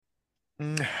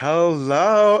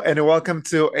Hello, and welcome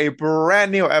to a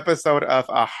brand new episode of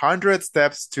 100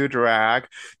 Steps to Drag,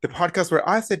 the podcast where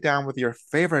I sit down with your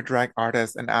favorite drag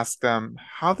artists and ask them,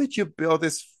 how did you build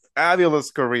this fabulous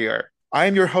career? I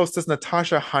am your hostess,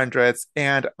 Natasha Hundreds,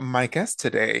 and my guest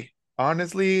today,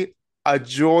 honestly, a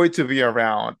joy to be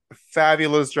around.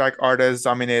 Fabulous drag artist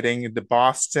dominating the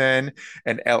Boston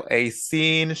and LA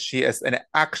scene. She is an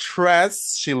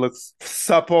actress. She looks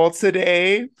supple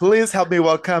today. Please help me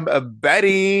welcome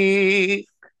Betti.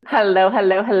 Hello,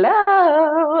 hello,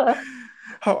 hello.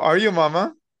 How are you,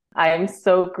 Mama? I am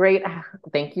so great.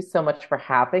 Thank you so much for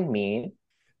having me.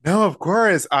 No, of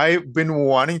course. I've been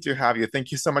wanting to have you.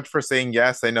 Thank you so much for saying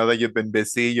yes. I know that you've been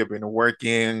busy, you've been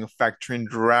working, factoring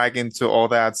drag into all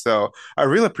that. So I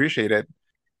really appreciate it.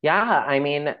 Yeah,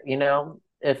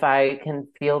 if I can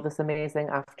feel this amazing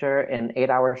after an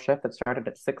 8-hour shift that started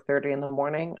at 6:30 in the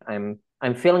morning,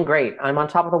 I'm feeling great. I'm on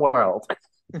top of the world.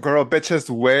 Girl, bitches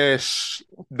wish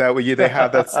that they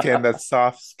have that skin, that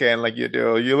soft skin like you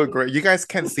do. You look great. You guys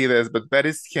can't see this, but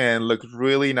Betty's skin looks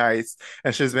really nice,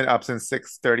 and she's been up since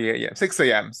 6:30 a.m., 6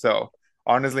 a.m. So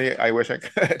honestly, I wish I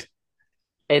could.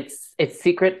 It's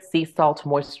secret sea salt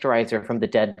moisturizer from the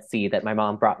Dead Sea that my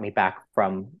mom brought me back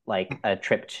from like a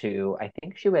trip to, I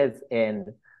think she was in,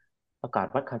 oh God,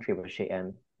 what country was she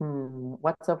in?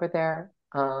 What's over there?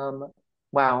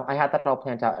 Wow, I had that all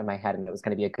planned out in my head and it was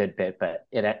going to be a good bit, but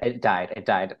it died. It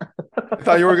died. I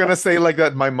thought you were gonna say like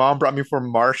that my mom brought me for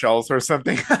Marshalls or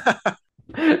something.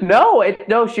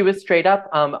 No, she was straight up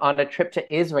on a trip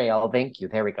to Israel. Thank you.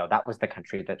 There we go. That was the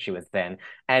country that she was in.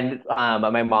 And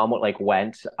my mom like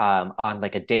went on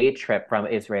like a day trip from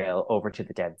Israel over to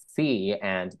the Dead Sea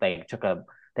and they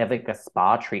have like a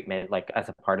spa treatment like as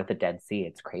a part of the Dead Sea.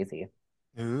 It's crazy.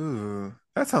 Ooh,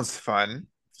 that sounds fun.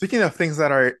 Speaking of things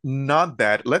that are not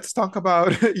that, let's talk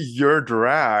about your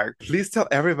drag. Please tell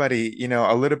everybody,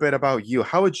 a little bit about you.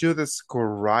 How would you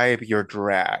describe your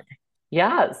drag?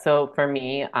 Yeah, so for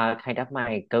me, kind of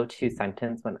my go-to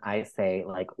sentence when I say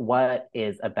like, what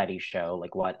is a Betty show?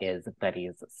 Like, what is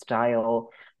Betty's style?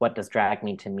 What does drag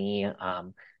mean to me?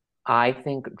 I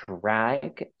think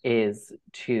drag is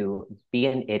to be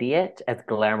an idiot as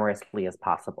glamorously as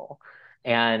possible.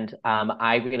 And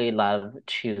I really love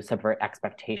to subvert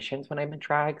expectations when I'm in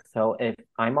drag. So if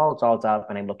I'm all dolled up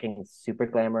and I'm looking super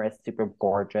glamorous, super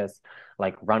gorgeous,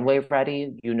 like runway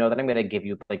ready, you know that I'm gonna give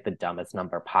you like the dumbest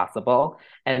number possible.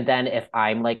 And then if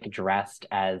I'm like dressed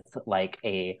as like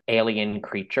a alien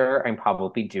creature, I'm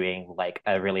probably doing like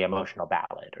a really emotional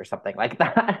ballad or something like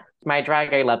that. My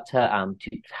drag, I love to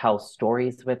tell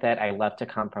stories with it. I love to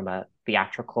come from a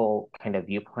theatrical kind of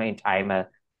viewpoint. I'm a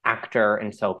actor,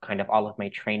 and so kind of all of my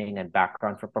training and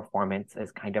background for performance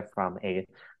is kind of from a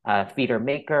theater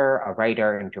maker, a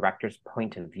writer, and director's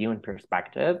point of view and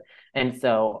perspective. And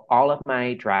so all of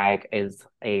my drag is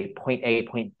a point A,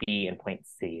 point B, and point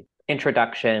C.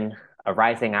 Introduction, a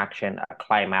rising action, a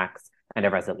climax, and a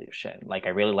resolution. Like I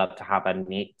really love to have a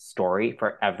neat story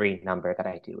for every number that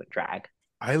I do in drag.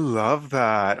 I love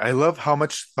that. I love how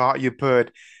much thought you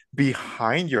put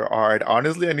behind your art.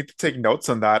 Honestly, I need to take notes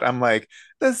on that. I'm like,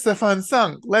 this is a fun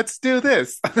song. Let's do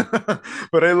this.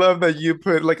 But I love that you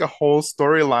put like a whole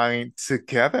storyline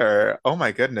together. Oh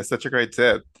my goodness, such a great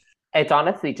tip. It's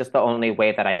honestly just the only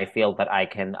way that I feel that I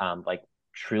can like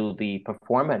truly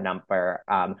perform a number.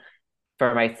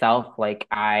 For myself, like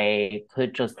I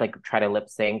could just like try to lip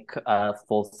sync a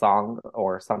full song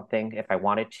or something if I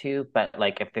wanted to, but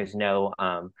like if there's no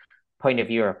point of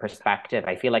view or perspective,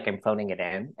 I feel like I'm phoning it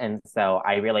in. And so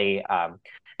I really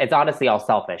it's honestly all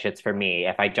selfish. It's for me.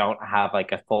 If I don't have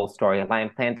like a full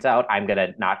storyline planned out, I'm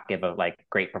gonna not give a like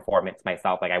great performance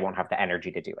myself. Like I won't have the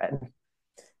energy to do it.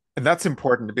 And that's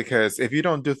important because if you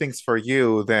don't do things for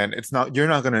you, then you're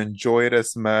not going to enjoy it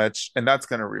as much, and that's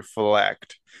going to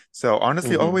reflect. So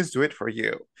honestly, Mhm. always do it for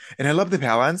you. And I love the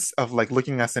balance of like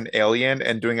looking as an alien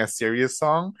and doing a serious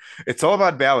song. It's all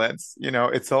about balance,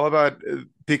 it's all about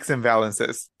peaks and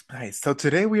balances. Nice. So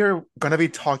today we are going to be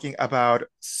talking about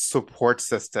support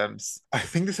systems. I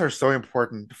think these are so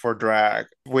important for drag.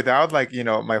 Without like,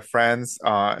 my friends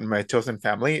and my chosen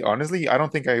family, honestly, I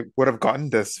don't think I would have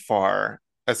gotten this far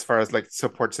as far as like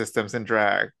support systems and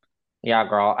drag. Yeah,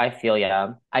 girl, I feel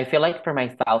ya. I feel like for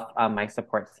myself, my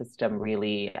support system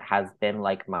really has been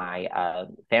like my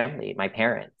family, my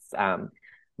parents.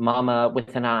 Mama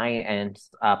with an I and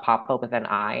Papa with an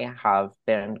I have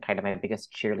been kind of my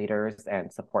biggest cheerleaders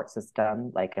and support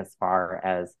system, like as far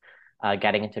as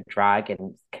getting into drag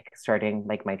and starting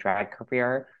like my drag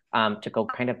career. To go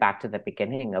kind of back to the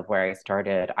beginning of where I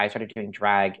started doing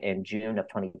drag in June of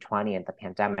 2020 in the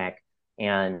pandemic.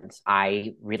 And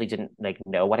I really didn't like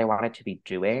know what I wanted to be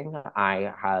doing.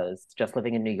 I was just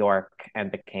living in New York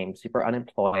and became super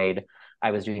unemployed. I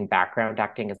was doing background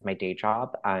acting as my day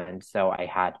job, and so I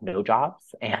had no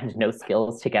jobs and no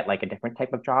skills to get like a different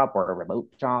type of job or a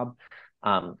remote job.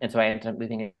 And so I ended up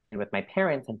moving in with my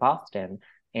parents in Boston,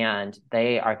 and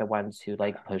they are the ones who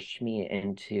like pushed me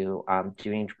into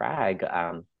doing drag.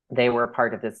 They were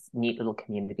part of this neat little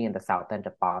community in the South End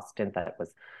of Boston that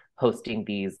was hosting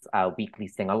these weekly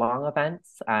sing-along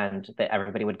events, and that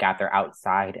everybody would gather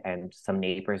outside, and some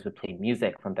neighbors would play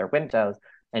music from their windows,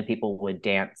 and people would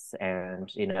dance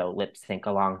and lip sync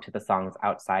along to the songs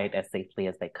outside as safely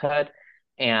as they could.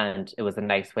 And it was a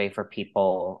nice way for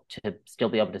people to still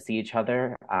be able to see each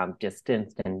other,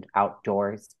 distanced and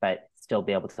outdoors, but still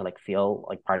be able to like feel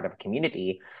like part of a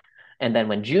community. And then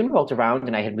when June rolled around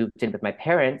and I had moved in with my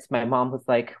parents, my mom was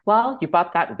like, "Well, you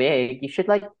bought that wig. You should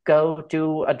like go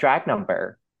do a drag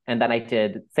number." And then I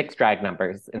did six drag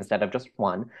numbers instead of just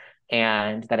one.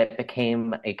 And then it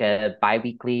became like a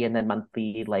bi-weekly and then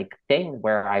monthly like thing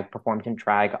where I performed in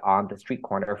drag on the street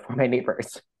corner for my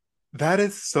neighbors. That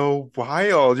is so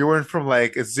wild. You went from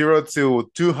like 0 to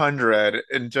 200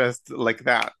 and just like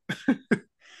that.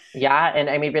 Yeah, and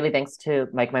I mean, really, thanks to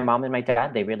like my mom and my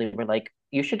dad, they really were like,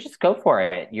 "You should just go for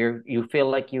it. You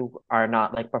feel like you are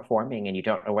not like performing and you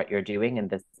don't know what you're doing, and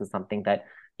this is something that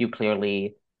you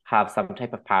clearly have some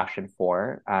type of passion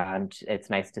for." And it's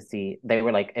nice to see. They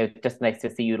were like, "It's just nice to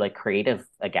see you like creative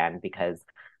again," because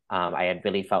I had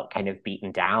really felt kind of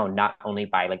beaten down, not only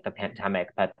by like the pandemic,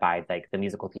 but by like the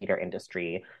musical theater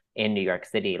industry in New York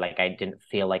City. Like I didn't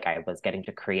feel like I was getting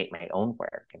to create my own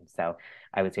work, and so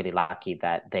I was really lucky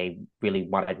that they really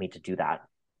wanted me to do that.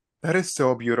 That is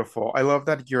so beautiful. I love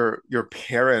that your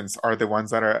parents are the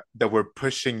ones that were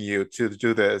pushing you to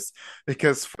do this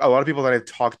because a lot of people that I've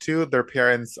talked to, their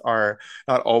parents are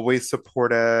not always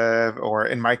supportive, or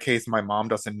in my case, my mom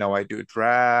doesn't know I do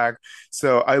drag.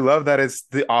 So I love that it's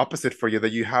the opposite for you,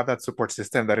 that you have that support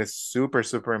system that is super,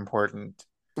 super important.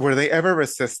 Were they ever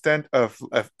resistant of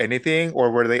anything,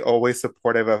 or were they always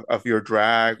supportive of your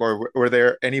drag, or were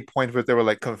there any point where they were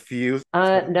like confused?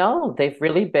 No, they've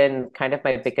really been kind of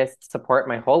my biggest support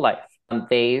my whole life.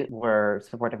 They were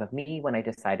supportive of me when I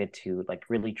decided to like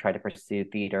really try to pursue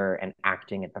theater and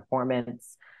acting and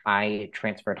performance. I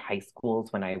transferred high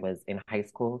schools when I was in high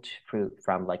school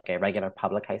from like a regular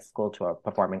public high school to a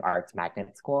performing arts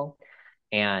magnet school.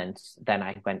 And then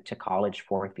I went to college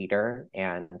for theater,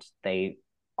 and they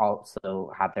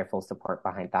also have their full support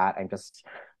behind that. I'm just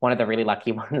one of the really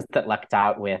lucky ones that lucked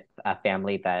out with a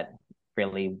family that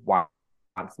really wants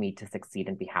me to succeed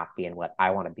and be happy in what I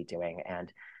want to be doing.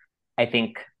 And I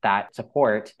think that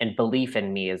support and belief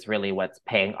in me is really what's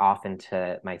paying off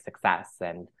into my success.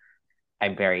 And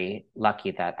I'm very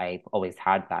lucky that I've always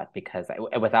had that, because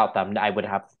without them, I would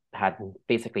have had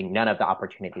basically none of the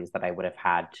opportunities that I would have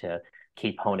had to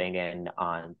keep honing in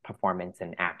on performance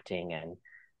and acting and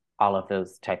all of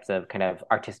those types of kind of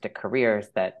artistic careers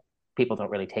that people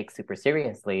don't really take super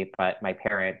seriously. But my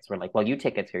parents were like, "Well, you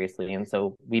take it seriously. And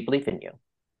so we believe in you."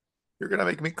 You're gonna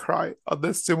make me cry on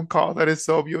this Zoom call. That is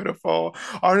so beautiful.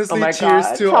 Oh Honestly, my cheers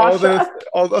God, to all the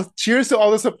Tasha. cheers to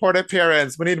all the supportive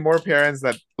parents. We need more parents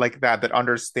that like that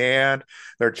understand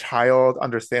their child,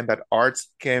 understand that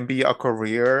arts can be a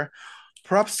career.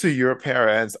 Props to your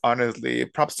parents, honestly.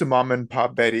 Props to mom and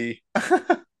pop Betty.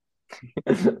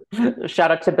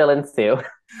 Shout out to Bill and Sue.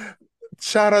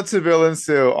 Shout out to Bill and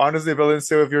Sue. Honestly, Bill and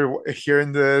Sue, if you're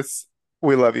hearing this,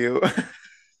 we love you.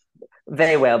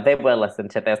 They will. They will listen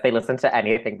to this. They listen to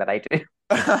anything that I do.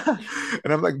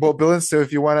 And I'm like, well, Bill and Sue,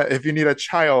 if you need a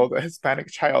child, a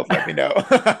Hispanic child, let me know.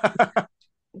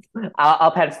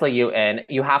 I'll pencil you in.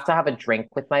 You have to have a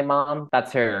drink with my mom.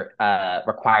 That's her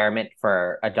requirement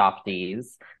for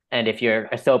adoptees. And if you're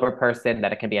a sober person,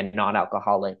 that it can be a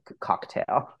non-alcoholic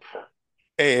cocktail.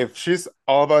 Hey, if she's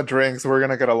all about drinks, we're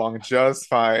gonna get along just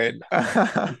fine.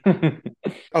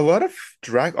 A lot of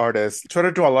drag artists try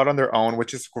to do a lot on their own,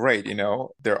 which is great,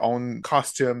 their own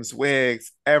costumes,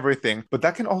 wigs, everything. But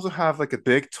that can also have like a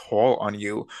big toll on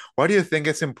you. Why do you think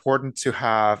it's important to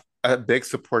have a big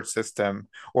support system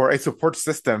or a support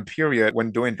system, period,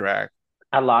 when doing drag?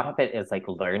 A lot of it is like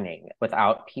learning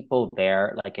without people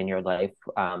there, like in your life,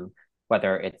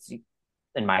 whether it's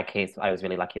in my case, I was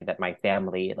really lucky that my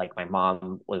family, like my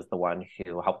mom was the one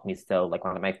who helped me sew like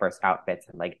one of my first outfits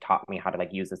and like taught me how to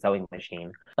like use a sewing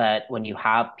machine. But when you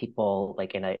have people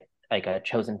like in a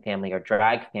chosen family or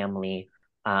drag family,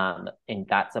 in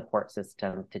that support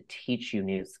system to teach you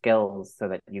new skills so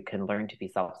that you can learn to be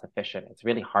self-sufficient, it's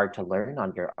really hard to learn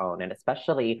on your own. And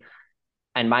especially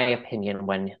in my opinion,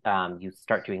 when you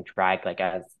start doing drag, like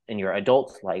as in your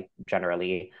adult life,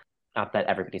 generally, not that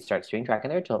everybody starts doing drag in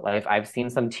their adult life. I've seen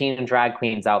some teen drag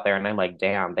queens out there, and I'm like,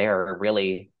 damn, they are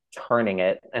really turning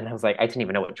it. And I was like, I didn't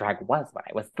even know what drag was when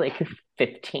I was like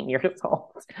 15 years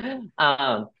old.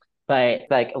 Um, but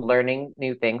like learning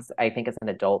new things, I think as an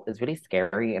adult is really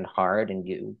scary and hard,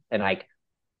 and like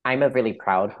I'm a really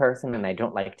proud person and I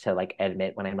don't like to like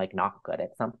admit when I'm like not good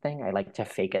at something. I like to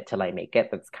fake it till I make it.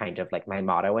 That's kind of like my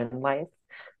motto in life.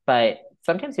 But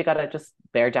sometimes you gotta just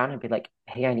bear down and be like,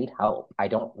 hey, I need help. I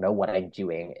don't know what I'm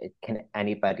doing. Can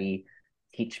anybody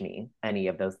teach me any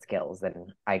of those skills?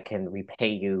 And I can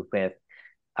repay you with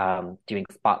doing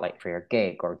spotlight for your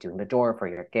gig or doing the door for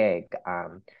your gig.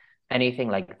 Anything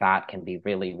like that can be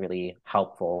really, really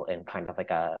helpful in kind of like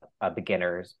a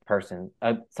beginner's person,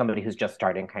 somebody who's just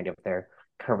starting kind of their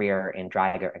career in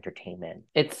drag or entertainment.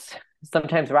 It's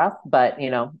sometimes rough, but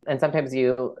and sometimes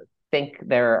you think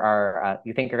you're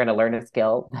going to learn a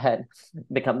skill that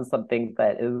becomes something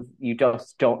that is you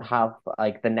just don't have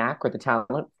like the knack or the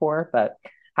talent for, but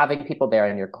having people there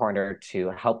in your corner to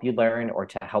help you learn or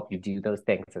to help you do those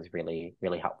things is really,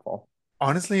 really helpful.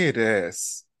 Honestly, it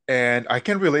is. And I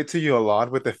can relate to you a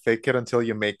lot with the fake it until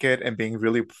you make it and being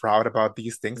really proud about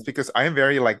these things because I am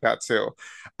very like that too.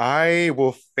 I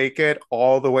will fake it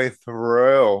all the way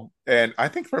through. And I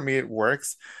think for me it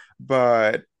works,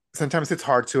 but sometimes it's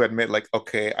hard to admit, like,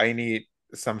 okay, I need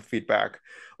some feedback.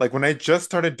 Like when I just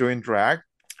started doing drag,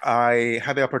 I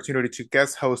had the opportunity to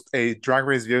guest host a drag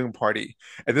race viewing party.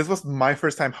 And this was my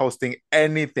first time hosting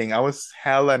anything. I was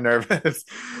hella nervous,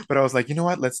 but I was like, you know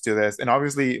what? Let's do this. And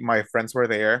obviously, my friends were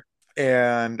there.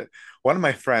 And one of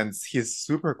my friends, he's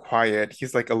super quiet.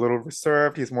 He's like a little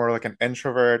reserved. He's more like an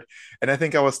introvert. And I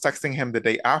think I was texting him the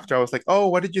day after. I was like, oh,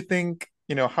 what did you think?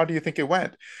 How do you think it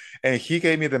went? And he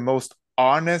gave me the most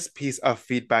honest piece of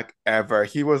feedback ever.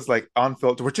 He was like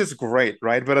unfiltered, which is great,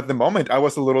 right? But at the moment, I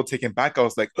was a little taken back. I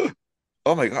was like,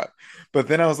 oh my God. But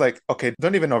then I was like, okay,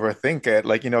 don't even overthink it.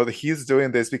 Like, he's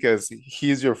doing this because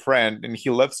he's your friend and he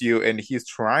loves you and he's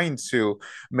trying to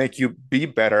make you be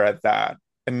better at that.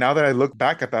 And now that I look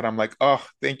back at that, I'm like, oh,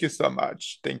 thank you so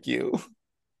much. Thank you.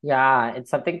 Yeah, it's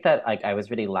something that like I was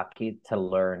really lucky to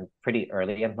learn pretty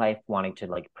early in life, wanting to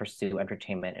like pursue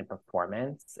entertainment and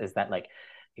performance, is that like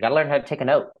you got to learn how to take a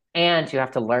note and you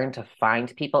have to learn to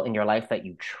find people in your life that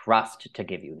you trust to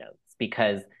give you notes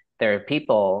because there are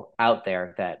people out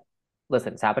there that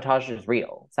listen, sabotage is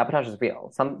real. Sabotage is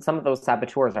real. Some of those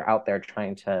saboteurs are out there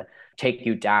trying to take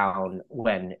you down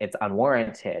when it's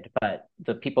unwarranted, but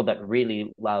the people that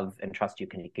really love and trust you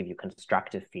can give you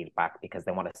constructive feedback because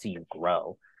they want to see you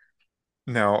grow.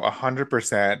 No,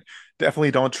 100%. Definitely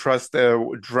don't trust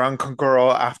the drunk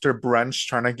girl after brunch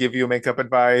trying to give you makeup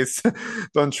advice.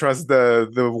 Don't trust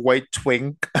the white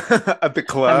twink at the I'm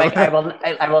club. like,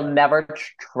 I will never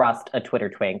trust a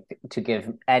Twitter twink to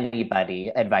give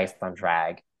anybody advice on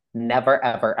drag. Never,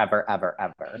 ever, ever, ever,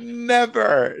 ever.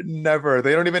 Never, never.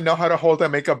 They don't even know how to hold a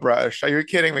makeup brush. Are you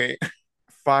kidding me?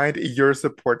 Find your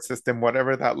support system,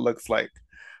 whatever that looks like.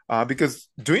 Because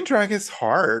doing drag is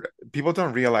hard. People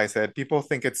don't realize it. People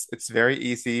think it's very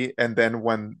easy, and then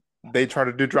when they try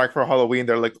to do drag for Halloween,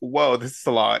 they're like, "Whoa, this is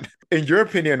a lot." In your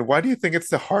opinion, why do you think it's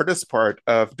the hardest part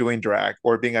of doing drag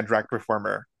or being a drag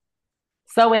performer?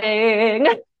 Sewing.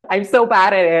 I'm so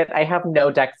bad at it. I have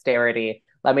no dexterity.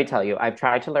 Let me tell you, I've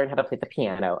tried to learn how to play the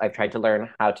piano. I've tried to learn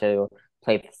how to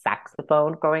play the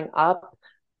saxophone growing up.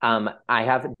 I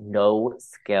have no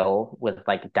skill with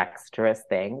like dexterous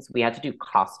things. We had to do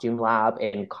costume lab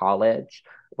in college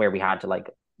where we had to like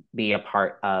be a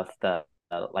part of the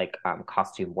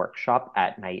costume workshop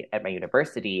at my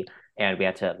university, and we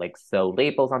had to like sew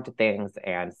labels onto things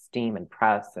and steam and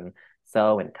press and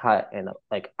sew and cut, and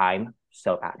like I'm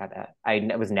so bad at it.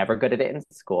 I was never good at it in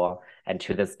school, and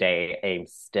to this day, I'm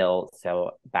still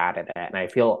so bad at it. And I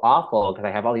feel awful because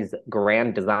I have all these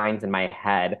grand designs in my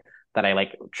head that I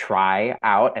like try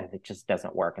out, and it just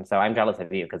doesn't work. And so I'm jealous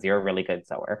of you because you're a really good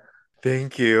sewer.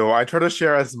 Thank you. I try to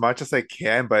share as much as I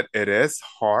can, but it is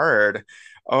hard.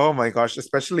 Oh my gosh,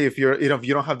 especially if you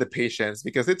don't have the patience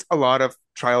because it's a lot of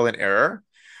trial and error.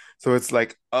 So it's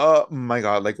like, oh my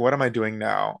God, like what am I doing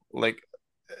now? Like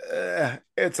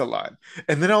it's a lot.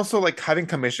 And then also like having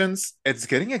commissions, it's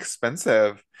getting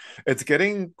expensive. It's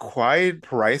getting quite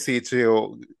pricey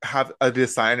to have a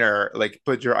designer like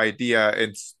put your idea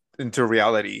into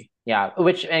reality. Yeah,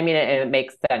 which I mean, it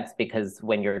makes sense because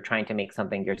when you're trying to make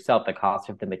something yourself, the cost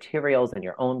of the materials and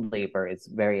your own labor is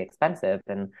very expensive.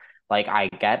 And like, I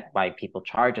get why people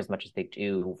charge as much as they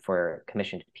do for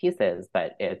commissioned pieces,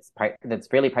 but it's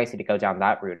really pricey to go down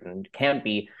that route and can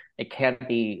be it can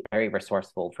be very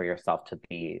resourceful for yourself to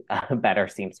be a better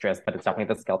seamstress, but it's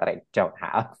definitely the skill that I don't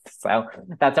have. So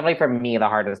that's definitely for me the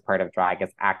hardest part of drag is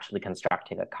actually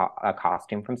constructing a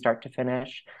costume from start to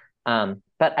finish.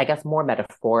 But I guess more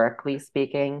metaphorically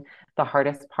speaking, the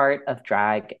hardest part of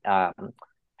drag,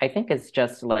 I think is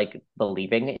just like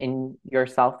believing in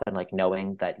yourself and like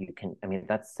knowing that you can. I mean,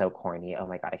 that's so corny. Oh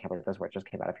my God, I can't believe those words just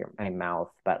came out of my mouth.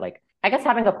 But like, I guess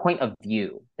having a point of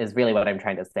view is really what I'm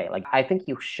trying to say. Like, I think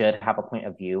you should have a point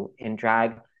of view in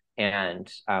drag.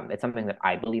 And it's something that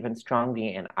I believe in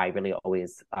strongly. And I really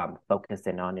always focus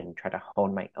in on and try to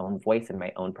hone my own voice and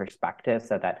my own perspective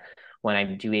so that when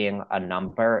I'm doing a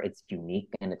number, it's unique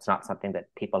and it's not something that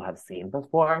people have seen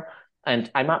before.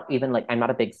 And I'm not even like I'm not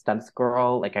a big stunts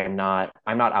girl. Like I'm not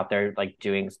out there like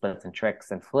doing splits and tricks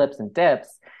and flips and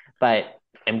dips, but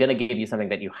I'm gonna give you something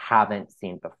that you haven't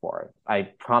seen before. I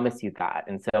promise you that.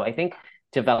 And so I think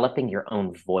developing your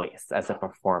own voice as a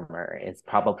performer is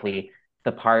probably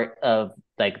the part of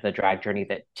like the drag journey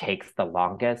that takes the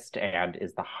longest and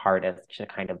is the hardest to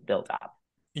kind of build up.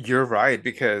 You're right,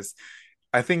 because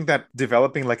I think that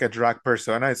developing like a drag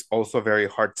persona is also very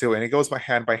hard too. And it goes by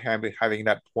hand with having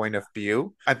that point of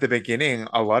view. At the beginning,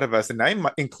 a lot of us, and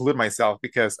include myself,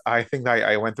 because I think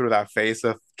I went through that phase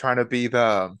of trying to be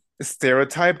the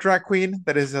stereotype drag queen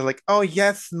that is like, oh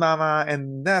yes, mama,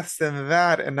 and this and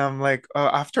that. And I'm like,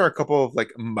 after a couple of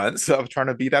like months of trying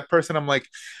to be that person, I'm like,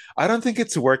 I don't think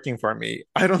it's working for me.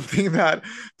 I don't think that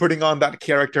putting on that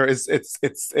character is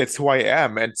it's who I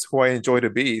am and it's who I enjoy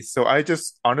to be. So I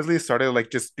just honestly started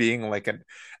like just being like an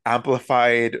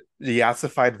amplified,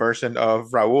 yassified version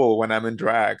of Raul when I'm in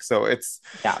drag. So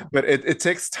Yeah. but it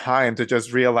takes time to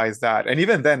just realize that. And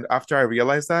even then, after I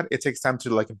realize that, it takes time to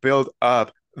like build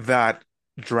up that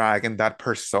drag and that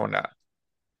persona.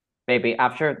 Maybe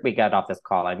after we get off this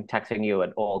call, I'm texting you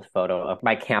an old photo of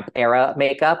my camp era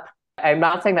makeup. I'm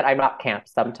not saying that I'm not camp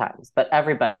sometimes, but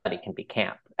everybody can be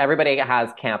camp. Everybody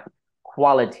has camp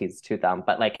qualities to them,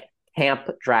 but like camp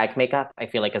drag makeup, I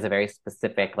feel like is a very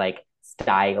specific like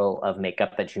style of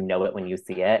makeup that you know it when you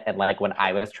see it. And like when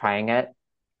I was trying it,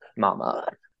 mama,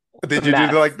 Did you do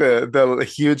mess. like the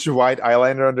huge white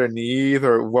eyeliner underneath,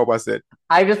 or what was it?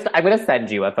 I'm gonna send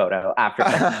you a photo after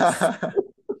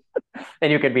this,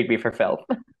 and you can read me for filth.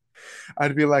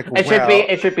 I'd be like, It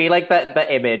well, should be like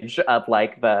the image of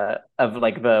like the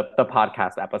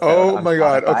podcast episode oh on my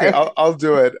God. Okay, Spotify. I'll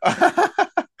do it.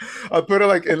 I'll put it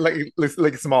like in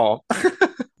like small.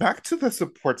 Back to the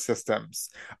support systems.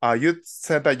 You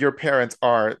said that your parents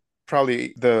are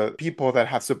probably the people that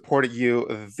have supported you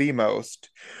the most.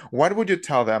 What would you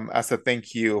tell them as a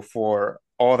thank you for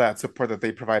all that support that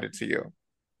they provided to you?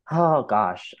 Oh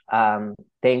gosh.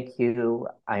 Thank you.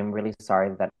 I'm really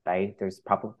sorry that I there's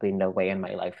probably no way in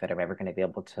my life that I'm ever going to be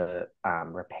able to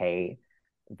repay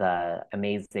the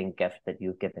amazing gift that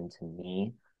you've given to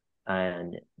me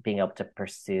and being able to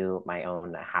pursue my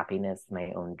own happiness,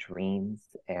 my own dreams,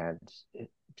 and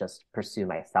just pursue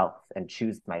myself and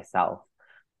choose myself.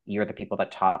 You're the people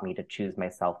that taught me to choose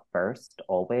myself first,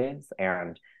 always.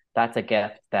 And that's a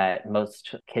gift that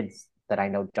most kids that I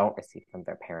know don't receive from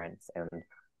their parents. And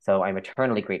so I'm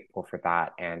eternally grateful for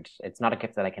that. And it's not a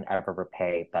gift that I can ever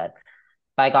repay, but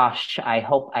by gosh, I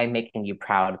hope I'm making you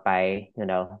proud by,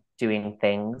 doing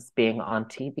things, being on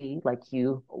TV like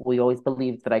we always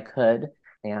believed that I could.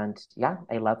 And yeah,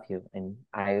 I love you. And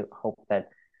I hope that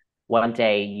one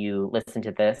day you listen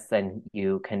to this and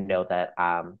you can know that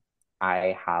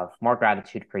I have more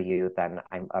gratitude for you than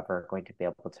I'm ever going to be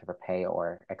able to repay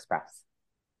or express.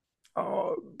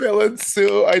 Oh, Bill and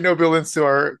Sue. I know Bill and Sue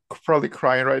are probably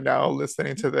crying right now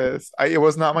listening to this. It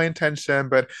was not my intention,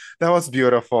 but that was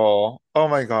beautiful. Oh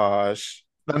my gosh.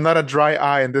 I'm not a dry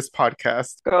eye in this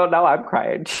podcast. Oh, now I'm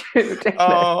crying too. Dang it.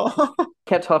 Oh,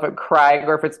 Can't tell if I'm crying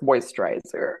or if it's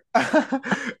moisturizer.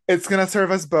 it's gonna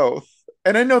serve us both.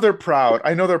 And I know they're proud.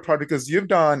 I know they're proud because you've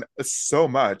done so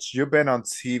much. You've been on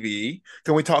TV.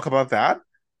 Can we talk about that?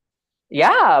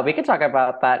 Yeah, we could talk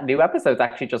about that. New episodes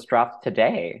actually just dropped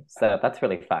today, so that's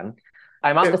really fun.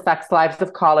 I'm on the It, Sex Lives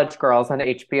of College Girls on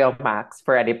HBO Max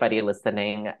for anybody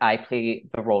listening. I play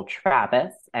the role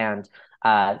Travis, and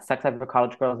Sex Lives of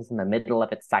College Girls is in the middle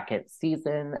of its second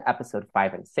season. Episode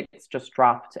 5 and 6 just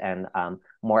dropped, and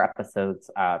more episodes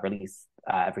release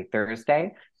every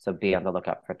Thursday. So be on the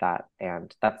lookout for that.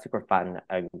 And that's super fun.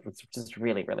 I was just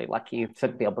really, really lucky to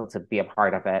be able to be a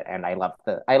part of it. And I love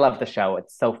the show.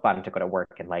 It's so fun to go to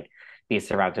work and like be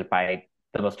surrounded by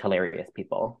the most hilarious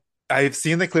people. I've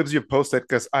seen the clips you posted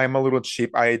because I'm a little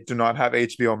cheap. I do not have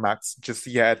HBO Max just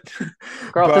yet.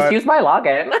 Girl, just But use my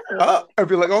login. I'd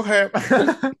be like, okay.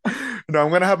 No,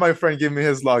 I'm gonna have my friend give me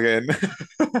his login.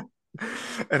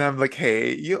 And I'm like,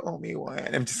 hey, you owe me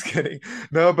one. I'm just kidding.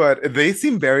 No, but they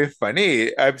seem very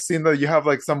funny. I've seen that you have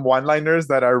like some one-liners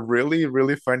that are really,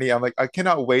 really funny. I'm like, I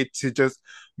cannot wait to just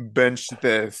binge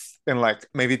this in like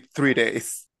maybe 3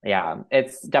 days. Yeah,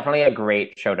 it's definitely a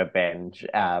great show to binge.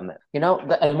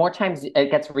 The more times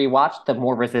it gets rewatched, the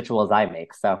more residuals I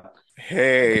make. So,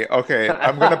 Hey, okay,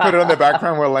 I'm gonna put it on the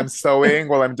background while I'm sewing,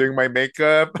 while I'm doing my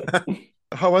makeup.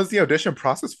 How was the audition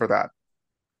process for that?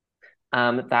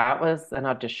 that was an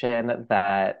audition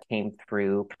that came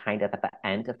through kind of at the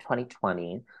end of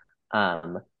 2020.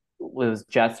 Was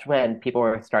just when people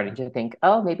were starting to think,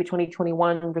 oh, maybe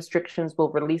 2021 restrictions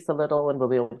will release a little and we'll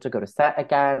be able to go to set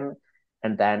again.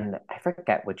 And then I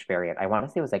forget which variant. I want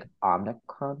to say it was like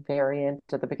Omicron variant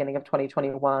at the beginning of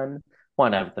 2021.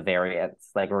 One of the variants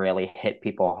like really hit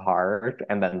people hard.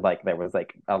 And then like there was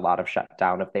like a lot of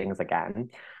shutdown of things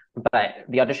again. But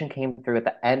the audition came through at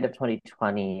the end of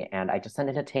 2020, and I just sent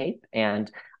in a tape, and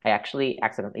I actually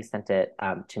accidentally sent it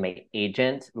to my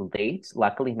agent late.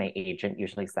 Luckily, my agent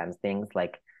usually sends things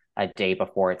like a day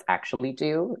before it's actually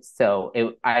due.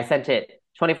 I sent it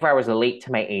 24 hours late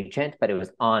to my agent, but it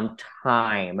was on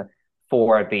time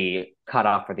for the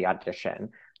cutoff for the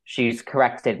audition. She's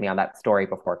corrected me on that story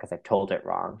before because I've told it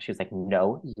wrong. She was like,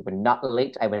 no, you were not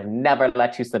late. I would never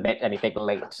let you submit anything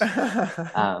late.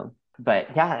 But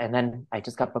yeah, and then I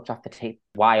just got booked off the tape.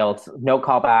 Wild, no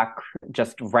callback,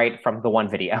 just right from the one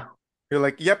video. You're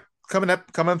like, yep, coming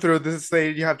up, coming through. This is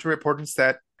the you have to report and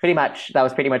set. Pretty much, that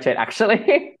was pretty much it,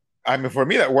 actually. I mean, for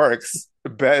me, that works.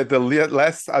 But the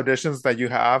less auditions that you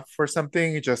have for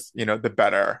something, just, the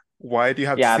better. Why do you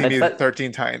have to Yeah, see that's me that.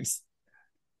 13 times?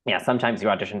 Yeah, sometimes you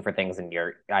audition for things and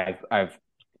I'm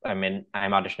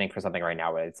auditioning for something right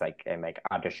now where it's like I'm like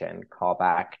audition,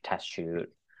 callback, test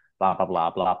shoot, blah blah blah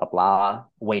blah blah blah.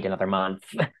 Wait another month.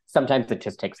 Sometimes it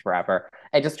just takes forever.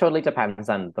 It just totally depends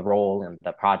on the role and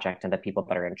the project and the people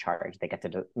that are in charge. They get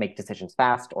to make decisions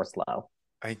fast or slow.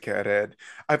 I get it.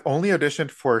 I've only auditioned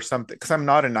for something because I'm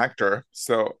not an actor.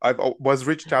 So was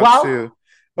reached out to, Well,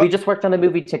 we well, just worked on the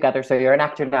movie together, so you're an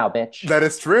actor now, bitch. that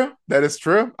is true. That is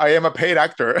true. I am a paid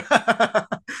actor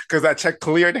because that check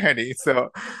cleared, Henny.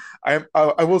 So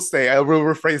I will say, I will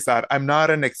rephrase that. I'm not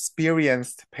an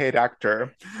experienced paid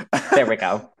actor. There we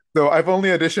go. So I've only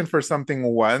auditioned for something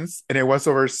once and it was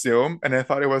over Zoom and I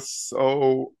thought it was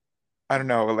so, I don't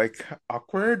know, like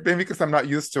awkward, maybe because I'm not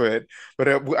used to it.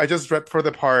 But I just read for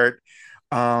the part.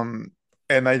 Um,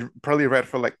 and I probably read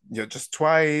for like, just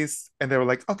twice. And they were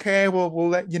like, okay, well, we'll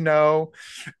let you know.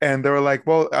 And they were like,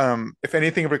 well, if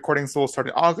anything, recordings will start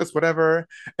in August, whatever.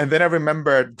 And then I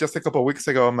remembered just a couple of weeks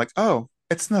ago, I'm like, oh,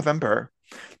 it's November.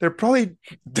 They're probably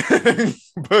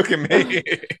booking me.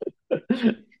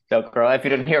 So, girl, if you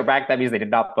didn't hear back, that means they did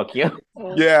not book you.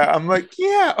 Yeah, I'm like,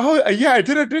 yeah, oh, yeah, I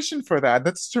did audition for that.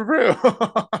 That's true.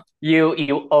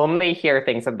 You only hear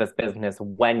things in this business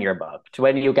when you're booked.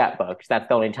 When you get booked, that's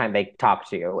the only time they talk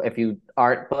to you. If you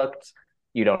aren't booked,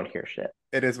 you don't hear shit.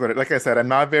 It is what like I said, I'm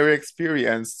not very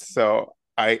experienced, so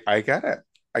I get it.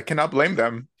 I cannot blame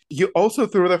them. You also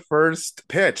threw the first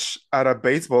pitch at a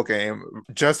baseball game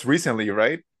just recently,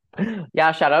 right?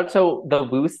 Yeah, shout out to the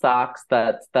Woo Sox.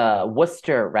 That's the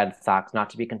Worcester Red Sox, not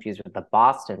to be confused with the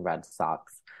Boston Red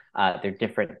Sox. They're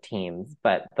different teams,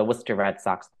 but the Worcester Red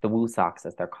Sox, the Woo Sox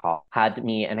as they're called, had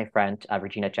me and a friend,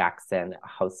 Regina Jackson,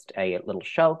 host a little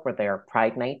show for their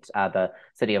Pride Night. The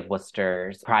city of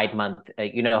Worcester's Pride Month.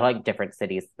 Like different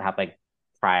cities have like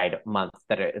Pride month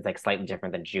that is like slightly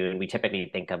different than June. We typically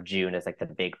think of June as like the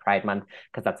big Pride month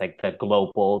because that's like the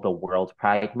World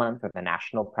Pride month or the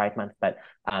National Pride month. But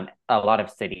a lot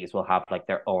of cities will have like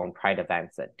their own Pride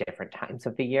events at different times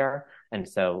of the year. And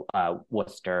so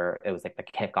Worcester, it was like the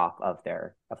kickoff of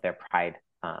their Pride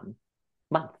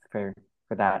month for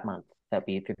that month that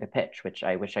we threw the pitch, which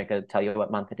I wish I could tell you what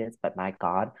month it is, but my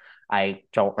God, I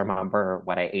don't remember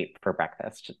what I ate for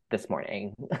breakfast this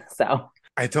morning. So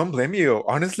I don't blame you.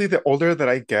 Honestly, the older that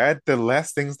I get, the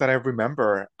less things that I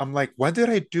remember. I'm like, what did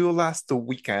I do last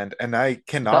weekend? And I the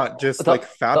cannot just like the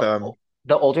the fathom.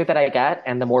 the older that I get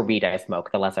and the more weed I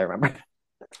smoke, the less I remember.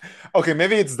 Okay,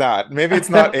 maybe it's that. Maybe it's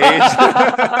not age.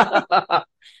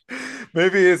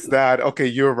 Maybe it's that. Okay,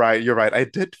 you're right. You're right. I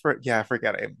did yeah, I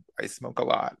forget I smoke a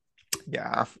lot.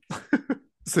 Yeah.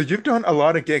 So you've done a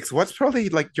lot of gigs. What's probably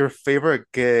like your favorite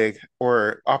gig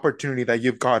or opportunity that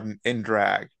you've gotten in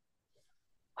drag?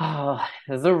 Oh,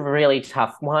 this is a really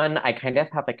tough one. I kind of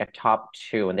have like a top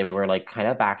two, and they were like kind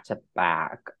of back to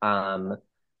back.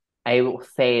 I will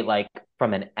say, like,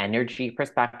 from an energy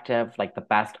perspective, like the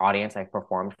best audience I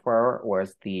performed for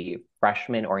was the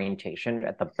freshman orientation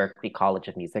at the Berklee College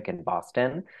of Music in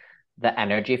Boston. the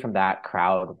energy from that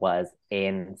crowd was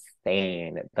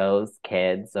insane. Those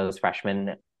kids, those freshmen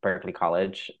at Berkeley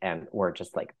College, and were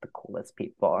just like the coolest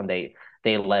people, and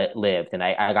lived, and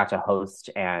I got to host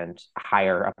and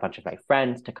hire a bunch of my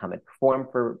friends to come and perform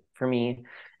for me,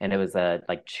 and it was a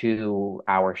like 2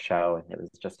 hour show, and it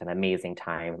was just an amazing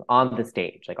time on the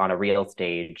stage, like on a real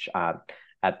stage,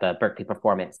 at the Berkeley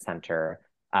Performance Center,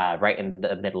 right in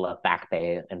the middle of Back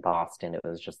Bay in Boston. It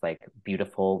was just like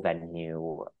beautiful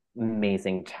venue,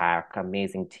 amazing tech,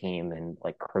 amazing team and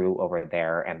like crew over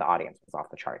there, and the audience was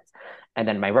off the charts. And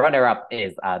then my runner up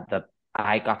is the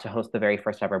I got to host the very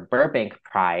first ever Burbank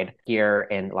Pride here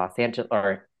in Los Angeles,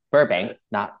 or Burbank,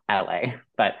 not LA,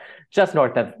 but just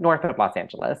north of Los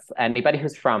Angeles. Anybody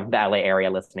who's from the LA area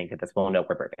listening to this will know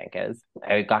where Burbank is.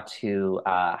 I got to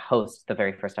host the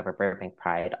very first ever Burbank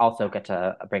Pride. Also get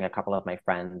to bring a couple of my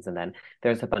friends, and then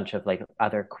there's a bunch of like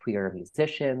other queer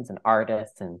musicians and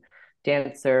artists and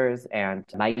dancers, and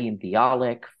Mayim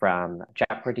Bialik from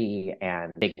Jeopardy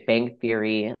and Big Bang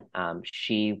Theory.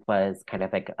 She was kind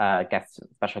of like a guest,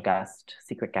 special guest,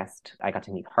 secret guest. I got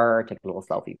to meet her, take a little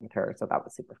selfie with her. So that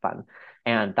was super fun.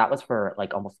 And that was for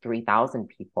like almost 3,000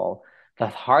 people. The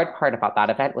hard part about that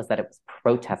event was that it was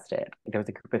protested. There was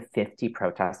a group of 50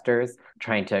 protesters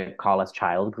trying to call us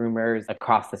child groomers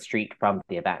across the street from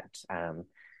the event.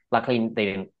 Luckily, they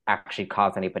didn't actually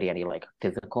cause anybody any like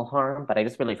physical harm, but I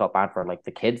just really felt bad for like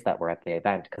the kids that were at the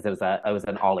event, because it was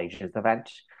an all ages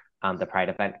event, the Pride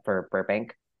event for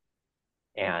Burbank,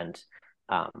 and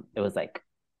it was like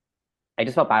I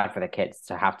just felt bad for the kids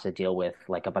to have to deal with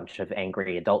like a bunch of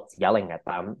angry adults yelling at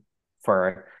them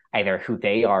for either who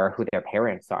they are or who their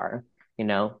parents are, you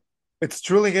know? It's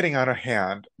truly getting out of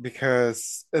hand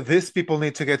because these people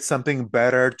need to get something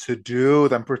better to do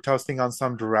than protesting on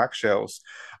some drag shows.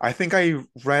 I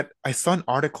saw an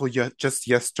article just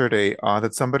yesterday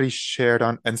that somebody shared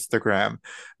on Instagram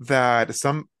that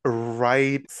some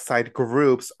right side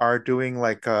groups are doing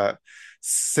like a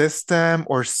system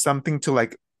or something to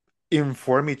like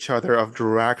inform each other of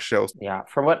drag shows. Yeah,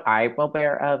 from what I'm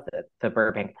aware of, the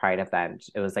Burbank Pride event,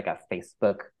 it was like a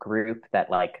Facebook group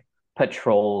that like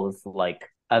patrols like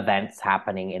events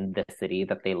happening in the city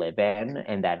that they live in,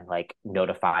 and then like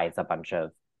notifies a bunch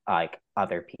of like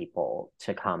other people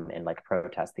to come and like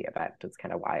protest the event. It's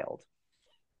kind of wild.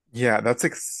 Yeah, that's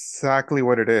exactly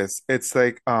what it is. It's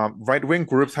like right-wing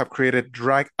groups have created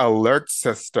drag alert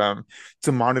system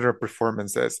to monitor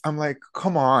performances. I'm like,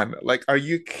 come on, like, are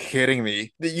you kidding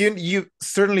me? You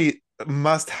certainly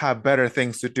must have better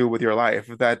things to do with your life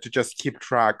than to just keep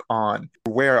track on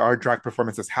where are drag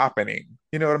performances happening.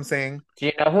 You know what I'm saying? Do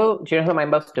you know who my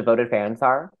most devoted fans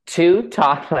are? Two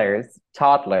toddlers,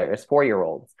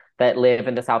 4-year-olds that live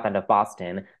in the south end of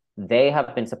Boston. They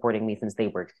have been supporting me since they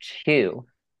were two,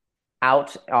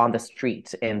 out on the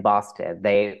street in Boston.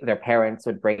 Their parents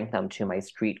would bring them to my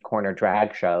street corner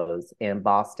drag shows in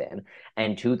Boston.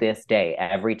 And to this day,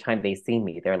 every time they see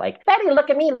me, they're like, Betty,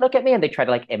 look at me. And they try to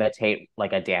like imitate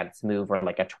like a dance move or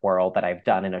like a twirl that I've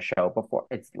done in a show before.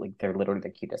 It's like they're literally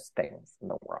the cutest things in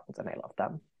the world, and I love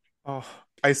them. Oh,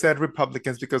 I said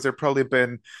Republicans because they've probably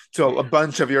been to a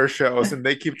bunch of your shows and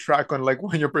they keep track on like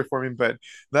when you're performing. But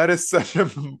that is such a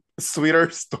sweeter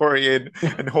story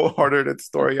and wholehearted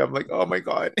story. I'm like, oh my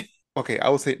God. Okay, I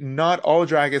will say not all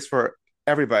drag is for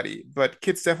everybody, but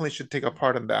kids definitely should take a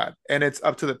part in that. And it's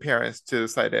up to the parents to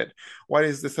decide it. Why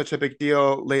is this such a big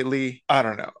deal lately? I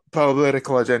don't know.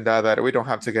 Political agenda that we don't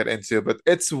have to get into, but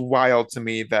it's wild to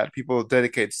me that people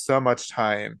dedicate so much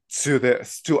time to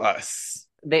this, to us.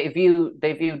 They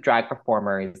view drag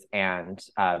performers and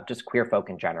just queer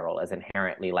folk in general as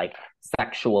inherently like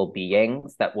sexual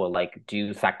beings that will like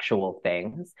do sexual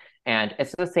things, and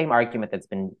it's the same argument that's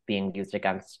been being used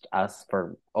against us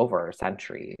for over a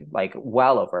century, like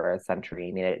well over a century.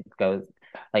 I mean, it goes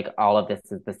like all of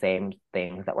this is the same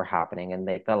things that were happening in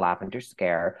the Lavender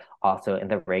Scare, also in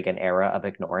the Reagan era of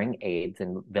ignoring AIDS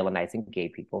and villainizing gay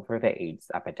people for the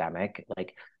AIDS epidemic.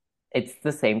 Like it's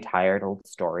the same tired old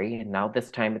story. And now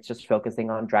this time it's just focusing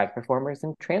on drag performers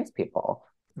and trans people.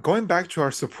 Going back to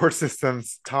our support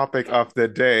systems topic of the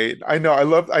day, I know I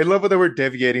love that we're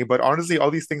deviating, but honestly, all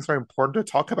these things are important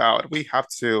to talk about. We have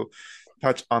to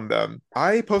touch on them.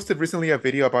 I posted recently a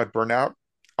video about burnout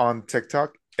on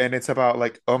TikTok, and it's about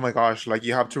like, oh my gosh, like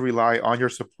you have to rely on your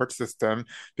support system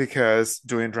because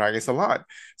doing drag is a lot.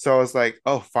 So I was like,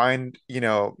 oh, find,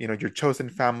 your chosen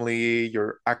family,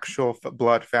 your actual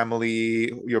blood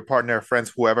family, your partner,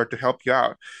 friends, whoever to help you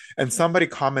out. And somebody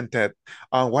commented,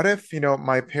 what if,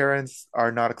 my parents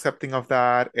are not accepting of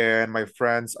that and my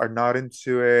friends are not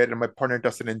into it and my partner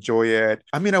doesn't enjoy it?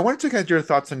 I mean, I wanted to get your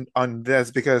thoughts on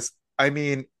this because I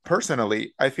mean,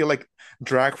 personally, I feel like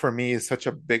drag for me is such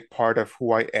a big part of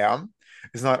who I am.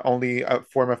 It's not only a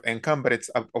form of income, but it's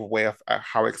a way of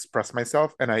how I express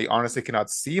myself. And I honestly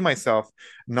cannot see myself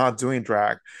not doing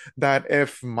drag. That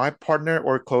if my partner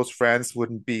or close friends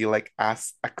wouldn't be like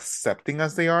as accepting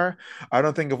as they are, I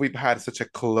don't think if we've had such a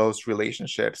close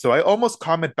relationship. So I almost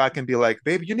comment back and be like,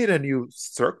 babe, you need a new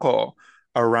circle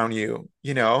around you,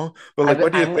 you know? But I like, would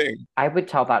what do you think? I would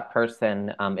tell that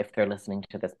person, if they're listening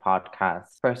to this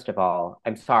podcast, first of all,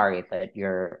 I'm sorry that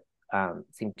you're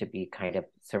seem to be kind of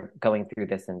going through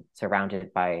this and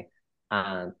surrounded by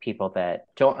people that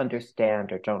don't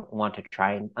understand or don't want to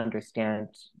try and understand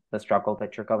the struggle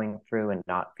that you're going through and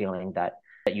not feeling that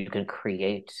you can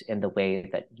create in the way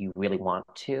that you really want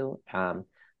to.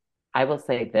 I will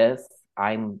say this,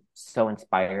 I'm so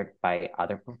inspired by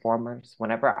other performers.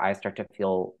 Whenever I start to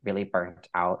feel really burnt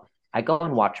out, I go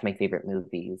and watch my favorite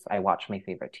movies. I watch my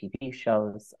favorite TV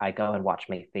shows. I go and watch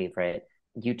my favorite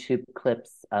YouTube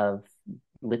clips of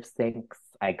lip syncs.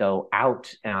 I go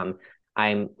out.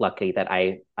 I'm lucky that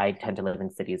I tend to live in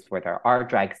cities where there are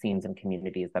drag scenes and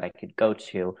communities that I could go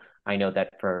to. I know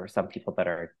that for some people that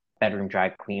are bedroom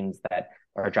drag queens that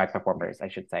or drag performers, I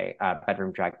should say,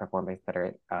 bedroom drag performers that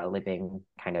are living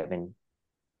kind of in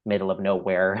middle of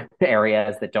nowhere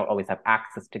areas that don't always have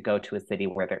access to go to a city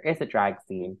where there is a drag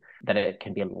scene, that it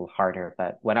can be a little harder.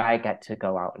 But when I get to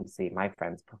go out and see my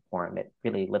friends perform, it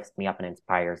really lifts me up and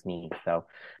inspires me. So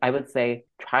I would say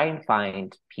try and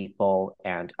find people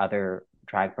and other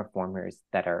drag performers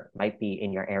that are might be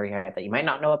in your area that you might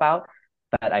not know about,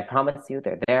 but I promise you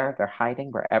they're there, they're hiding,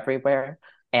 we're everywhere,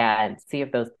 and see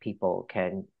if those people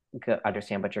can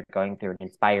understand what you're going through and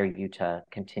inspire you to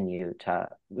continue to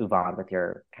move on with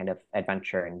your kind of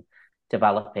adventure and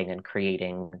developing and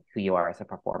creating who you are as a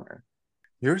performer.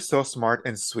 You're so smart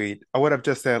and sweet. I would have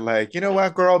just said, like, you know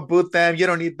what, girl, boot them. You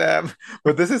don't need them.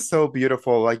 But this is so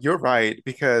beautiful. Like, you're right,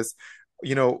 because,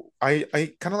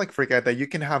 I kind of like forget that you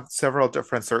can have several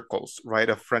different circles, right,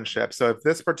 of friendship. So if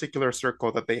this particular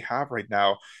circle that they have right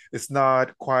now is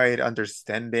not quite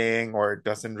understanding or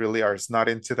doesn't really, or is not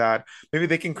into that, maybe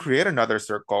they can create another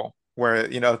circle where,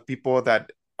 people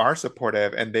that are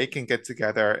supportive and they can get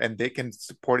together and they can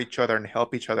support each other and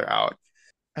help each other out.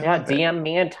 I Yeah, love it. DM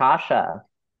me and Tasha.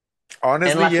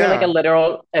 Honestly, Unless you're like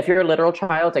yeah. if you're a literal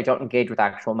child, I don't engage with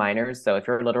actual minors. So if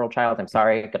you're a literal child, I'm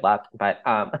sorry, good luck. But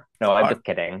no, I'm Uh, just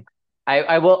kidding.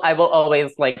 I will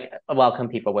always like welcome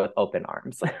people with open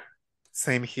arms.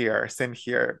 Same here. Same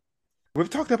here. We've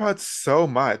talked about so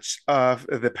much of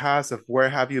the past of where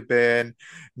have you been.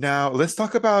 Now, let's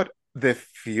talk about the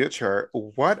future.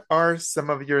 What are some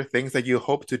of your things that you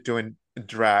hope to do in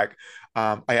drag?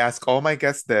 I ask all my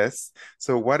guests this.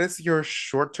 So, what is your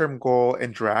short-term goal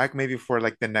in drag, maybe for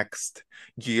like the next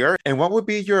year? And what would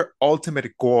be your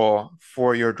ultimate goal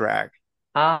for your drag?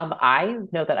 I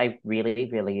know that I really,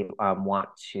 really want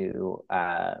to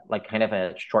like kind of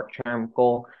a short-term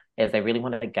goal is I really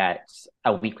want to get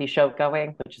a weekly show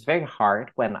going, which is very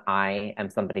hard when I am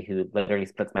somebody who literally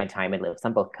splits my time and lives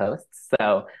on both coasts.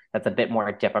 So that's a bit more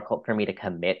difficult for me to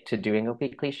commit to doing a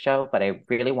weekly show, but I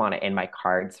really want it in my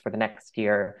cards for the next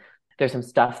year. There's some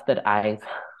stuff that I've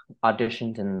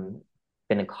auditioned and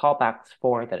been in callbacks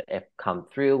for that if come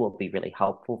through will be really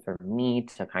helpful for me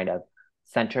to kind of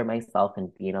center myself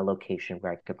and be in a location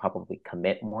where I could probably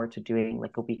commit more to doing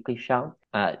like a weekly show.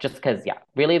 Just because, yeah,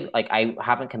 really, like I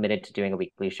haven't committed to doing a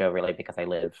weekly show really because I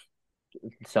live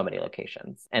so many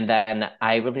locations. And then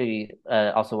I really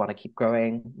also want to keep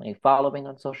growing my following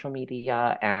on social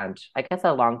media. And I guess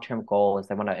a long-term goal is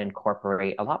I want to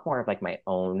incorporate a lot more of like my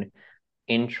own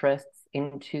interests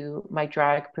into my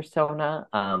drag persona.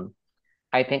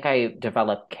 I think I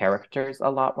develop characters a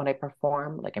lot when I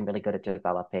perform. Like I'm really good at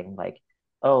developing like,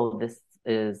 oh, this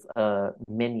is a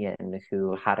minion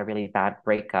who had a really bad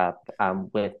breakup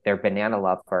with their banana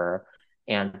lover.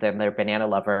 And then their banana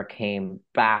lover came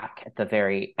back at the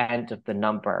very end of the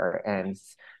number and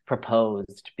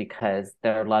proposed because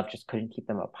their love just couldn't keep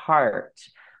them apart.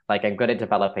 Like I'm good at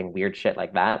developing weird shit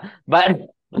like that. But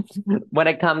when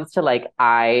it comes to like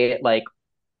I like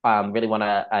really want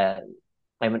to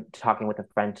I'm talking with a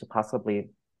friend to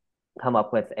possibly come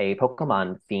up with a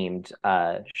Pokemon themed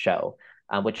show,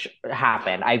 which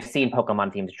happened. I've seen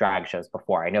Pokemon themed drag shows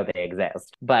before. I know they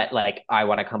exist, but like I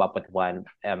want to come up with one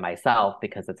myself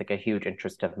because it's like a huge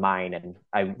interest of mine. And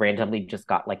I randomly just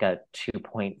got like a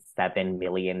 2.7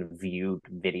 million viewed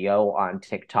video on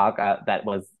TikTok that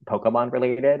was Pokemon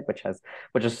related, which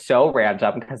is so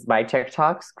random because my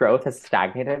TikTok's growth has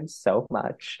stagnated so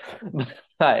much.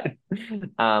 But and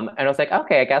I was like,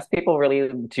 okay, I guess people really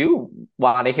do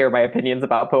want to hear my opinions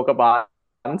about Pokemon.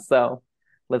 So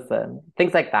Listen,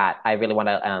 things like that. I really want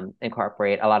to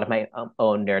incorporate a lot of my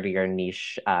own nerdier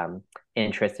niche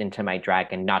interest into my drag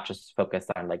and not just focus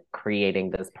on like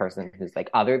creating this person who's like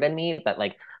other than me, but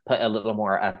like put a little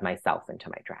more of myself into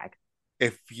my drag.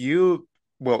 If you,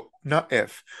 well, not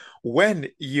if, when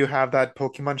you have that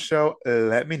Pokemon show,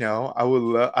 let me know. I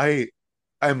will,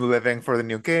 I'm living for the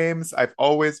new games. I've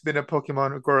always been a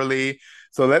Pokemon girly,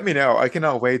 so let me know. I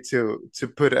cannot wait to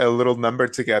put a little number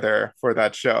together for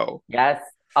that show. Yes.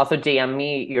 Also, DM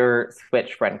me your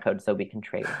Switch friend code so we can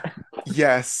trade.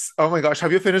 Yes. Oh my gosh,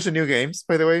 have you finished the new games,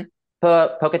 by the way?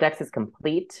 Pokedex is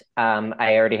complete.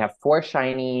 I already have four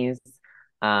shinies.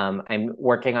 I'm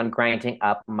working on grinding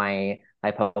up my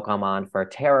Pokemon for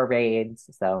Terra raids.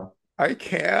 So I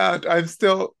can't. I'm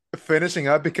still finishing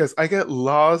up because I get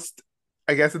lost,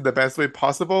 I guess, in the best way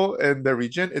possible in the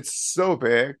region. It's so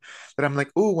big that I'm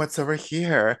like, oh, what's over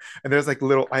here? And there's like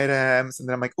little items. And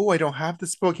then I'm like, oh, I don't have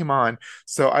this Pokemon.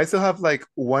 So I still have like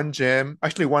one gym,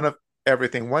 actually, one of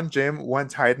everything, one gym, one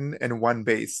Titan, and one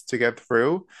base to get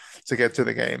through to get to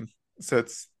the game. So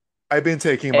I've been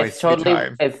taking my it's sweet totally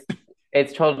time.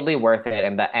 it's totally worth it,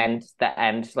 and the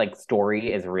end like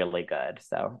story is really good.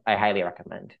 So I highly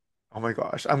recommend. Oh my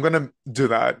gosh, I'm gonna do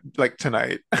that like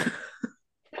tonight.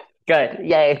 Good,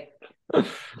 yay!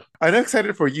 I'm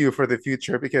excited for you for the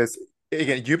future because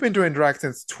again, you've been doing drag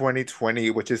since 2020,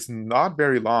 which is not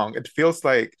very long. It feels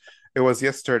like it was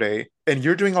yesterday, and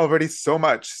you're doing already so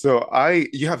much. So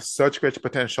you have such great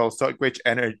potential, such great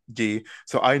energy.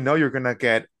 So I know you're gonna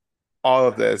get all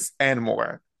of this and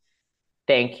more.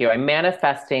 Thank you. I'm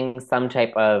manifesting some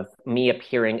type of me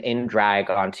appearing in drag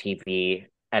on TV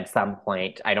at some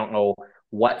point. I don't know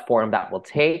what form that will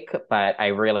take, but I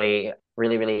really,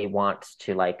 really, really want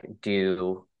to like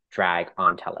do drag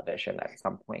on television at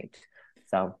some point.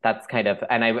 So that's kind of,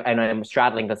 and I'm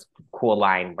straddling this cool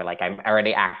line where like I'm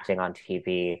already acting on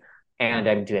TV and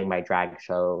I'm doing my drag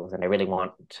shows, and I really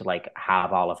want to like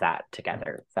have all of that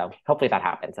together. So hopefully that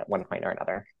happens at one point or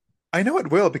another. I know it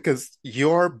will because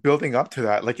you're building up to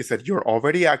that. Like you said, you're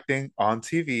already acting on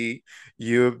TV.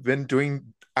 You've been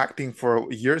doing acting for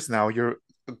years now. You're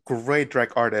a great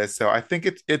drag artist. So I think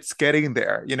it's getting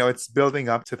there. It's building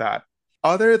up to that.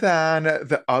 Other than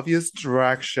the obvious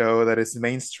drag show that is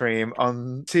mainstream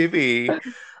on TV,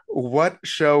 what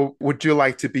show would you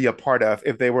like to be a part of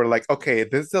if they were like, okay,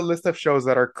 this is a list of shows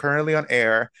that are currently on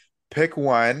air, pick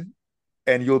one,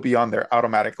 and you'll be on there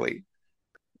automatically?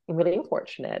 Really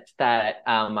unfortunate that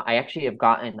I actually have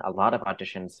gotten a lot of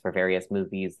auditions for various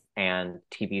movies and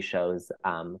TV shows,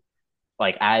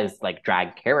 like as like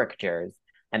drag characters,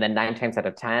 and then 9 times out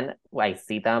of 10, I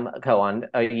see them go on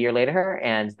a year later,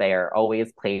 and they are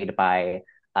always played by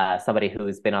somebody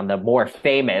who's been on the more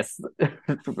famous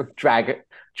drag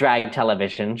drag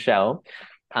television show.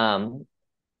 Um,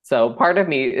 so part of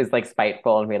me is like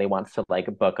spiteful and really wants to like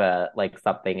book a like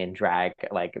something in drag,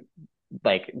 like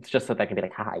it's just so that I can be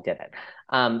like, haha, I did it.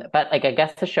 But like I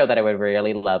guess the show that I would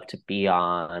really love to be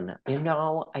on,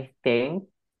 I think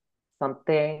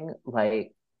something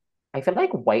like I feel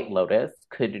like White Lotus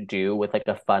could do with like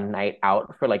a fun night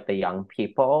out for like the young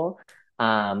people.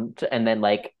 And then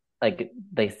like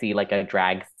they see like a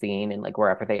drag scene and like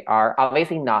wherever they are.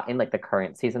 Obviously not in like the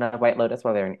current season of White Lotus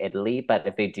where they're in Italy, but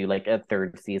if they do like a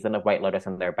third season of White Lotus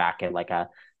and they're back in like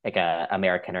a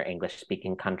American or English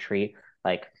speaking country,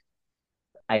 like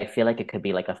I feel like it could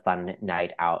be like a fun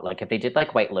night out. Like if they did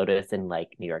like White Lotus in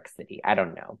like New York City, I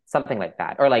don't know, something like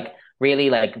that. Or like really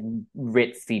like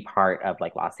ritzy part of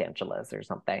like Los Angeles or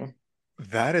something.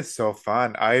 That is so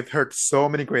fun. I've heard so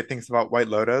many great things about White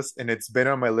Lotus, and it's been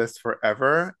on my list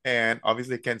forever. And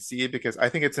obviously, can't see it because I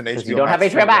think it's an Because you HBO don't have Max HBO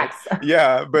show, right? Max.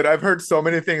 Yeah, but I've heard so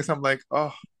many things. I'm like,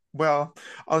 oh, well,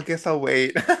 I guess I'll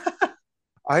wait.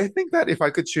 I think that if I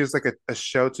could choose like a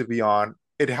show to be on,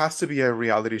 it has to be a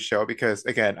reality show because,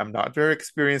 again, I'm not very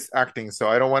experienced acting, so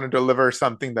I don't want to deliver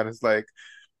something that is like,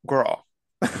 girl,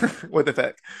 what the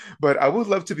heck? But I would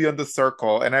love to be on The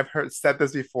Circle, and I've heard said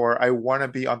this before. I want to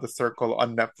be on The Circle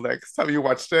on Netflix. Have you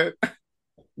watched it?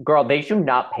 Girl, they should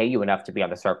not pay you enough to be on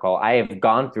the circle. I have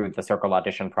gone through the circle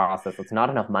audition process. It's not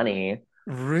enough money.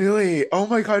 Really? Oh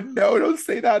my God, no, don't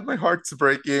say that. My heart's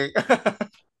breaking.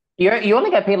 You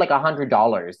only get paid like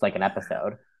 $100 like an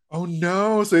episode. Oh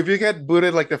no. So if you get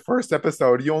booted like the first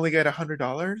episode, you only get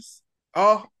 $100?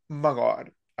 Oh my God,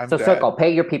 I'm So dead. circle,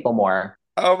 pay your people more.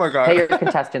 Oh my Pay God. your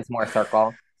contestants more,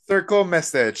 circle. Circle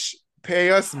message.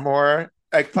 Pay us more.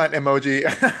 Eggplant emoji.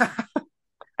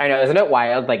 I know, isn't it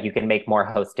wild? Like you can make more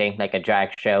hosting like a drag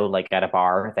show like at a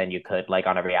bar than you could like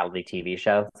on a reality TV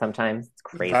show sometimes. It's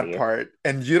That crazy. part.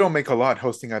 And you don't make a lot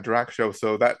hosting a drag show,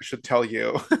 so that should tell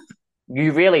you.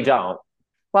 You really don't.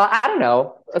 Well, I don't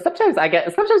know.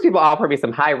 Sometimes people offer me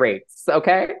some high rates,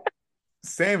 okay?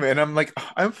 Same. And I'm like,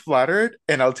 I'm flattered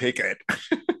and I'll take it.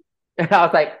 And I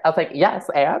was like, yes,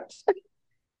 and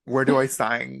Where do I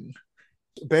sign?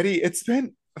 Betty, it's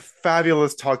been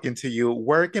fabulous talking to you.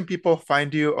 Where can people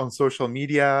find you on social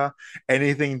media?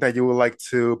 Anything that you would like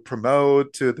to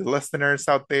promote to the listeners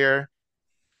out there?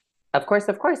 of course,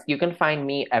 you can find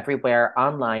me everywhere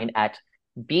online at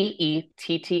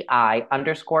BETTI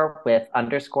underscore with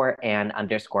underscore and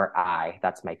underscore I.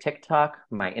 That's my TikTok,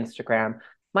 my Instagram,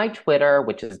 my Twitter,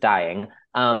 which is dying,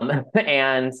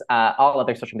 and all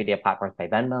other social media platforms, my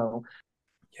Venmo.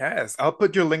 Yes, I'll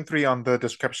put your link tree on the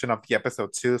description of the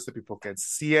episode too, so people can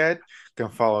see it, can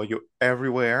follow you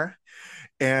everywhere,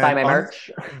 Buy and my on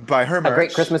merch. buy her A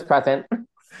great merch. Christmas present.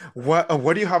 What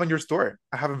do you have in your store?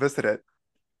 I haven't visited.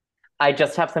 I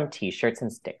just have some t-shirts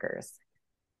and stickers.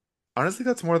 Honestly,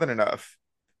 that's more than enough.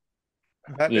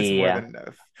 That is more Yeah. than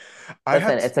enough. I Listen,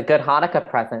 have it's a good Hanukkah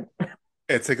present.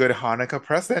 It's a good Hanukkah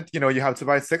present. You know, you have to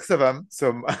buy six of them.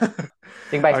 So You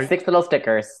can buy I 6 little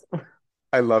stickers.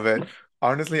 I love it.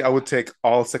 Honestly, I would take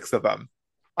all six of them.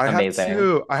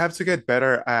 Amazing. I have to get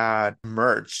better at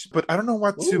merch, but I don't know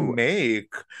what to Ooh.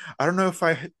 make. I don't know if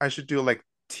I should do like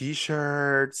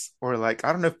t-shirts or like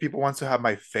I don't know if people want to have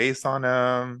my face on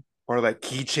them or like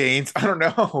keychains. I don't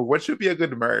know. What should be a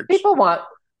good merch? People want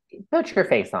put your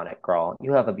face on it, girl.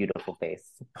 You have a beautiful face.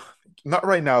 Not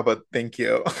right now, but thank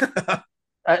you.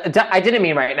 I didn't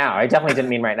mean right now. I definitely didn't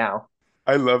mean right now.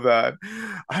 I love that.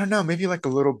 I don't know, maybe like a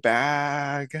little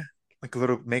bag, like a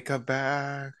little makeup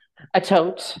bag. A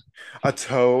tote. A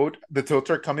toad. The toads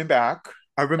are coming back.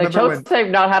 I Like remember totes when, have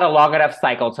not had a long enough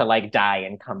cycle to like die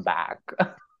and come back.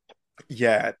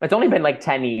 yeah, It's only been like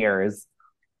 10 years.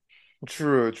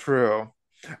 true, true.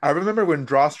 I remember when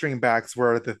drawstring bags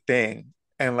were the thing.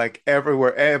 And like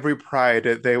everywhere, every Pride,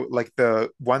 they like the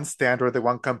one stand or the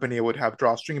one company would have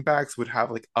drawstring bags would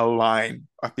have like a line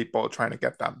of people trying to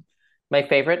get them. My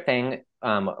favorite thing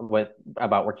with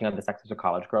about working on the Sex with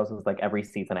College Girls is like every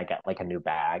season I get like a new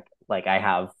bag. Like I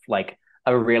have like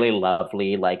a really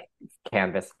lovely like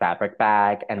canvas fabric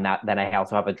bag, and that then I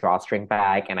also have a drawstring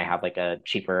bag, and I have like a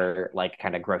cheaper like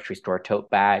kind of grocery store tote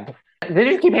bag. They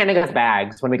just keep handing us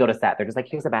bags when we go to set. They're just like,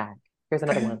 here's a bag, here's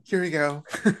another one. Here you go.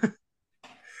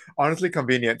 Honestly,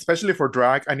 convenient, especially for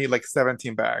drag. I need like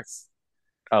 17 bags.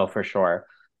 Oh, for sure.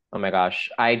 Oh my gosh.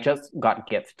 I just got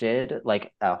gifted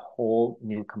like a whole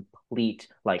new complete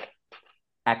like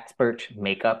expert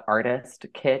makeup artist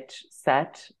kit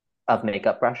set of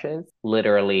makeup brushes.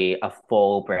 Literally a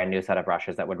full brand new set of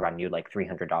brushes that would run you like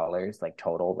 $300 like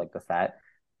total like the set.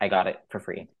 I got it for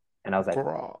free. And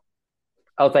Girl.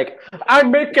 I was like, I'm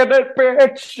making it,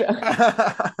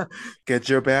 bitch. Get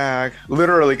your bag.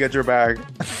 Literally, get your bag.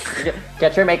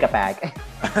 Get your makeup bag.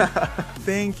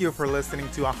 Thank you for listening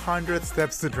to 100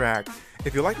 Steps to Drag.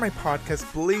 If you like my podcast,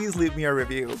 please leave me a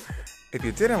review. If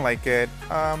you didn't like it,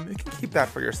 you can keep that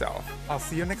for yourself. I'll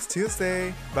see you next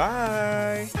Tuesday.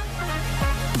 Bye.